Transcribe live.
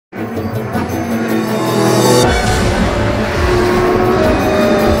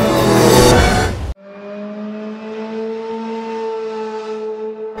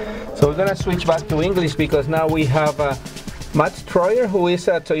to switch back to English because now we have Matt Troyer, who is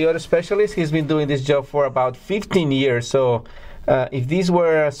a Toyota specialist. He's been doing this job for about 15 years. So if this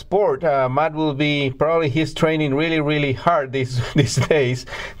were a sport, Matt will be probably he's training really hard these days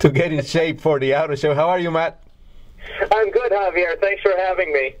to get in shape for the auto show. How are you, Matt? I'm good, Javier. Thanks for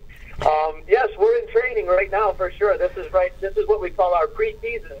having me. Yes, we're in training right now for sure. This is what we call our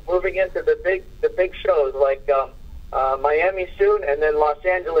pre-season, moving into the big shows like Miami soon, and then Los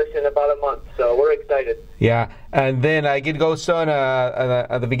Angeles in about a month. So we're excited. Yeah, and then it goes on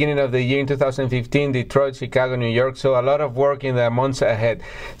at the beginning of the year in 2015, Detroit, Chicago, New York. So a lot of work in the months ahead.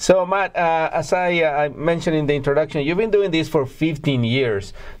 So Matt, as I mentioned in the introduction, you've been doing this for 15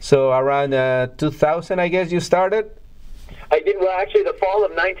 years. So around 2000, I guess you started? I did. Well, actually, the fall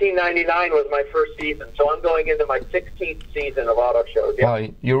of 1999 was my first season, so I'm going into my 16th season of auto shows. Yeah. Well,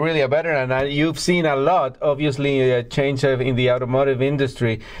 you're really a veteran, and you've seen a lot, obviously, a change in the automotive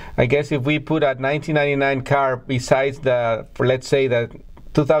industry. I guess if we put a 1999 car besides let's say, the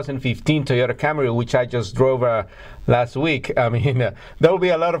 2015 Toyota Camry, which I just drove last week, I mean, there will be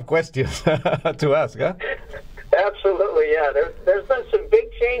a lot of questions to ask, huh? Absolutely, yeah. There's been some big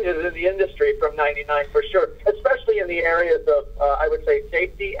changes in the industry from '99 for sure, especially in the areas of, I would say,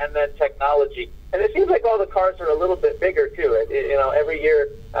 safety and then technology. And it seems like all the cars are a little bit bigger too. Every year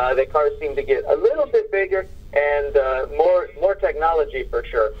the cars seem to get a little bit bigger and more technology for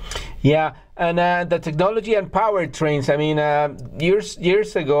sure. Yeah, and the technology and powertrains. I mean,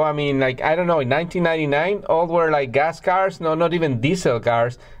 years ago, I mean, like, I don't know, in 1999, all were like gas cars, no, not even diesel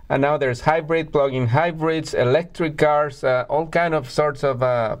cars. And now there's hybrid, plug-in hybrids, electric cars, all kind of sorts of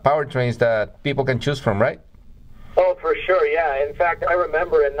powertrains that people can choose from, right? Oh, for sure, yeah. In fact, I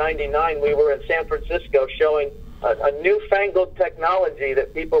remember in '99 we were in San Francisco showing a newfangled technology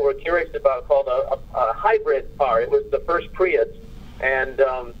that people were curious about called a hybrid car. It was the first Prius. And,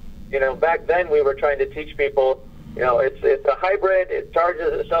 back then we were trying to teach people, it's a hybrid, it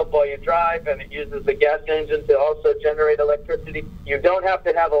charges itself while you drive, and it uses the gas engine to also generate electricity. You don't have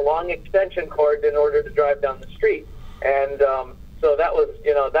to have a long extension cord in order to drive down the street. And so that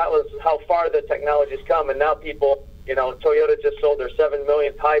was how far the technology's come. And now people, Toyota just sold their 7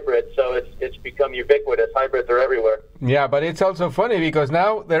 millionth hybrid, so it's become ubiquitous. Hybrids are everywhere. Yeah, but it's also funny because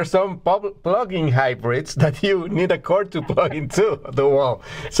now there's some plug-in hybrids that you need a cord to plug into the wall.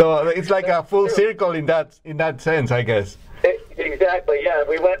 So it's like a full circle in that sense, I guess. Exactly, yeah.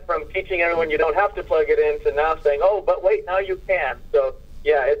 We went from teaching everyone you don't have to plug it in to now saying, oh, but wait, now you can. So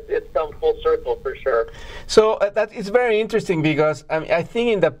yeah, it's come full circle for sure. So that is very interesting because I think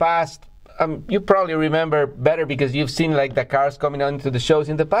in the past, you probably remember better because you've seen like the cars coming onto the shows.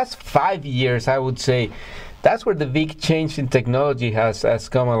 In the past 5 years, I would say, that's where the big change in technology has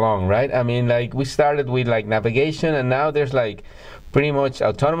come along, right? I mean, like, we started with like navigation, and now there's like pretty much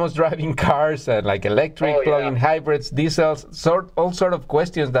autonomous driving cars and like electric, plug-in hybrids, diesels, all sort of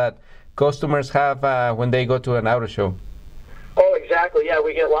questions that customers have when they go to an auto show. Oh, exactly. Yeah,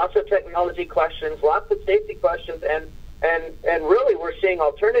 we get lots of technology questions, lots of safety questions, and really we're seeing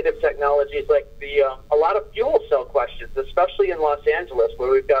alternative technologies like a lot of fuel cell questions, especially in Los Angeles,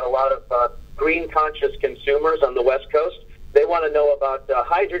 where we've got a lot of green conscious consumers on the West Coast. They want to know about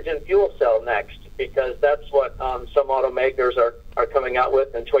hydrogen fuel cell next, because that's what some automakers are coming out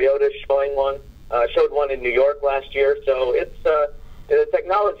with, and Toyota showed one in New York last year. So the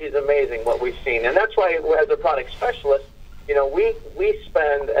technology is amazing what we've seen, and that's why as a product specialist, we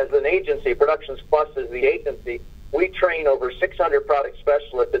spend, as an agency, Productions Plus is the agency, we train over 600 product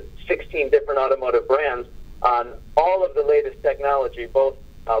specialists at 16 different automotive brands on all of the latest technology, both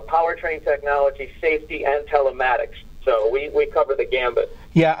powertrain technology, safety, and telematics. So we cover the gambit.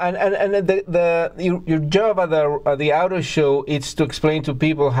 Yeah, and your job at the auto show is to explain to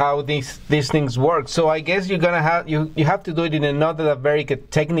people how these things work. So I guess you're gonna have you have to do it in a very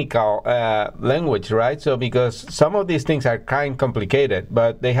technical language, right? So because some of these things are kind of complicated,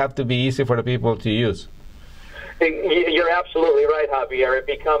 but they have to be easy for the people to use. You're absolutely right, Javier. It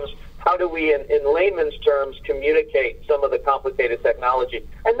becomes, how do we, in layman's terms, communicate some of the complicated technology?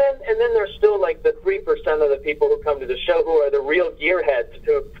 And then there's still like the 3% of the people who come to the show who are the real gearheads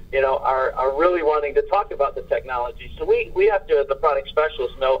who, are really wanting to talk about the technology. So we have to, as the product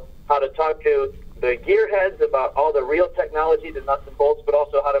specialists, know how to talk to the gearheads about all the real technology, the nuts and bolts, but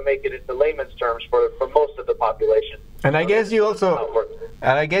also how to make it into layman's terms for most of the population. And I guess you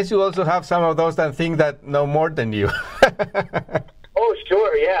also have some of those that think that know more than you. Oh,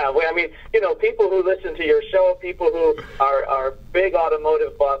 sure, yeah. Well, I mean, people who listen to your show, people who are big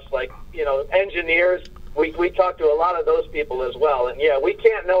automotive buffs, like, engineers, we talk to a lot of those people as well. And, yeah, we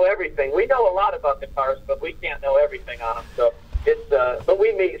can't know everything. We know a lot about the cars, but we can't know everything on them. So but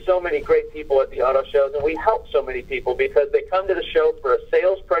we meet so many great people at the auto shows, and we help so many people because they come to the show for a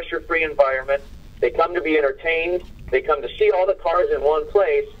sales pressure-free environment. They come to be entertained. They come to see all the cars in one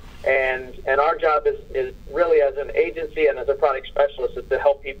place, and our job is really as an agency and as a product specialist is to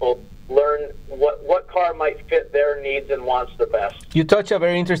help people learn what car might fit their needs and wants the best. You touch a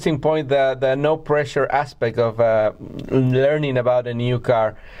very interesting point, the no pressure aspect of learning about a new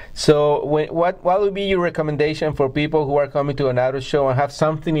car. So what would be your recommendation for people who are coming to an auto show and have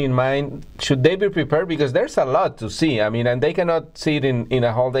something in mind? Should they be prepared? Because there's a lot to see, I mean, and they cannot see it in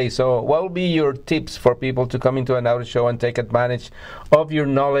a whole day. So what would be your tips for people to come into an auto show and take advantage of your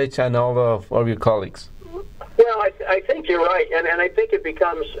knowledge and all of your colleagues? Well, I think you're right, and I think it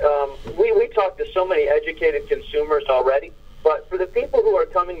becomes, we talk to so many educated consumers already, but for the people who are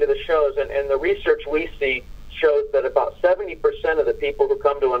coming to the shows, and the research we see shows that about 70% of the people who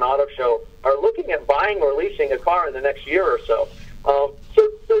come to an auto show are looking at buying or leasing a car in the next year or so. So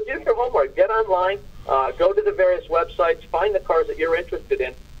do your homework, get online, go to the various websites, find the cars that you're interested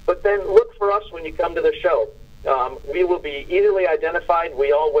in, but then look for us when you come to the show. We will be easily identified.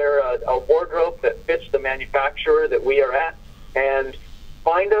 We all wear a wardrobe that fits the manufacturer that we are at. And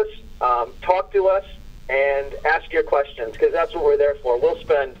find us, talk to us, and ask your questions, because that's what we're there for. We'll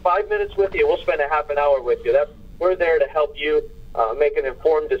spend 5 minutes with you. We'll spend a half an hour with you. We're there to help you make an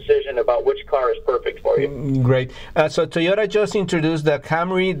informed decision about which car is perfect for you. Great. So Toyota just introduced the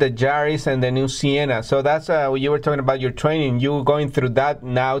Camry, the Yaris, and the new Sienna. So that's what you were talking about your training. You're going through that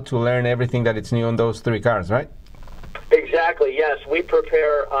now to learn everything that is new on those three cars, right? Exactly, yes. We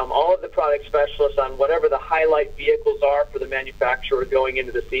prepare all of the product specialists on whatever the highlight vehicles are for the manufacturer going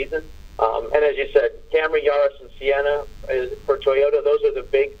into the season. And as you said, Camry, Yaris, and Sienna for Toyota, those are the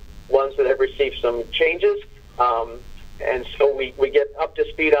big ones that have received some changes. And so we get up to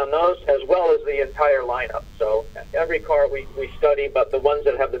speed on those as well as the entire lineup. So every car we study, but the ones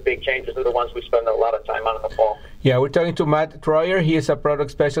that have the big changes are the ones we spend a lot of time on in the fall. Yeah, we're talking to Matt Troyer. He is a product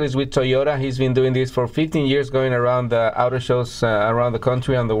specialist with Toyota. He's been doing this for 15 years, going around the auto shows around the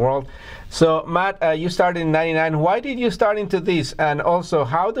country and the world. So, Matt, you started in '99. Why did you start into this? And also,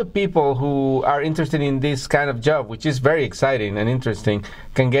 how do people who are interested in this kind of job, which is very exciting and interesting,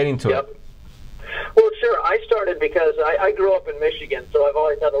 can get into it? Well, sure. I started because I grew up in Michigan, so I've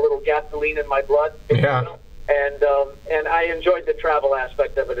always had a little gasoline in my blood. Yeah. And I enjoyed the travel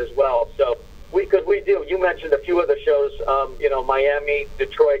aspect of it as well. So because we do. You mentioned a few of the shows, Miami,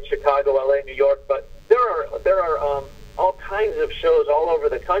 Detroit, Chicago, LA, New York, but there are all kinds of shows all over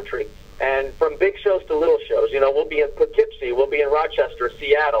the country, and from big shows to little shows. We'll be in Poughkeepsie, we'll be in Rochester,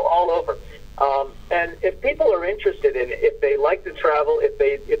 Seattle, all over. And if people are interested in it, if they like to travel, if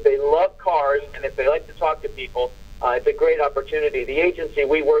they love cars, and if they like to talk to people, it's a great opportunity. The agency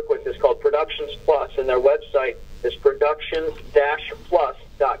we work with is called Productions Plus, and their website is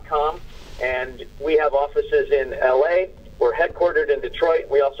productions-plus.com. And we have offices in LA. We're headquartered in Detroit.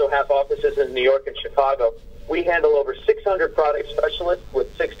 We also have offices in New York and Chicago. We handle over 600 product specialists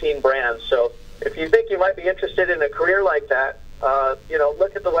with 16 brands. So if you think you might be interested in a career like that,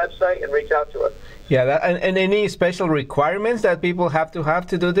 look at the website and reach out to us. Yeah, and any special requirements that people have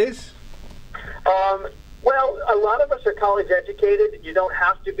to do this? Well, a lot of us are college educated. You don't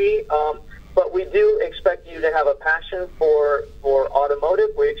have to be, but we do expect you to have a passion for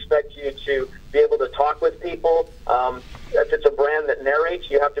automotive. We expect you to be able to talk with people. If it's a brand that narrates,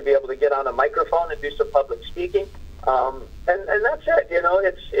 you have to be able to get on a microphone and do some public speaking. And that's it.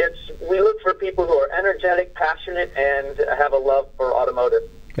 We look for people who are energetic, passionate, and have a love for automotive.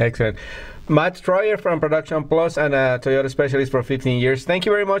 Excellent. Matt Troyer from Production Plus and a Toyota specialist for 15 years. Thank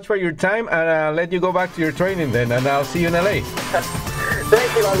you very much for your time, and I'll let you go back to your training then, and I'll see you in LA.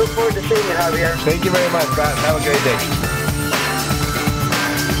 Thank you. I look forward to seeing you, Javier. Thank you very much, Matt. Have a great day.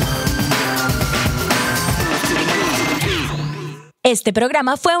 Este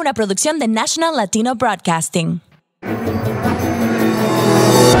programa fue una producción de National Latino Broadcasting.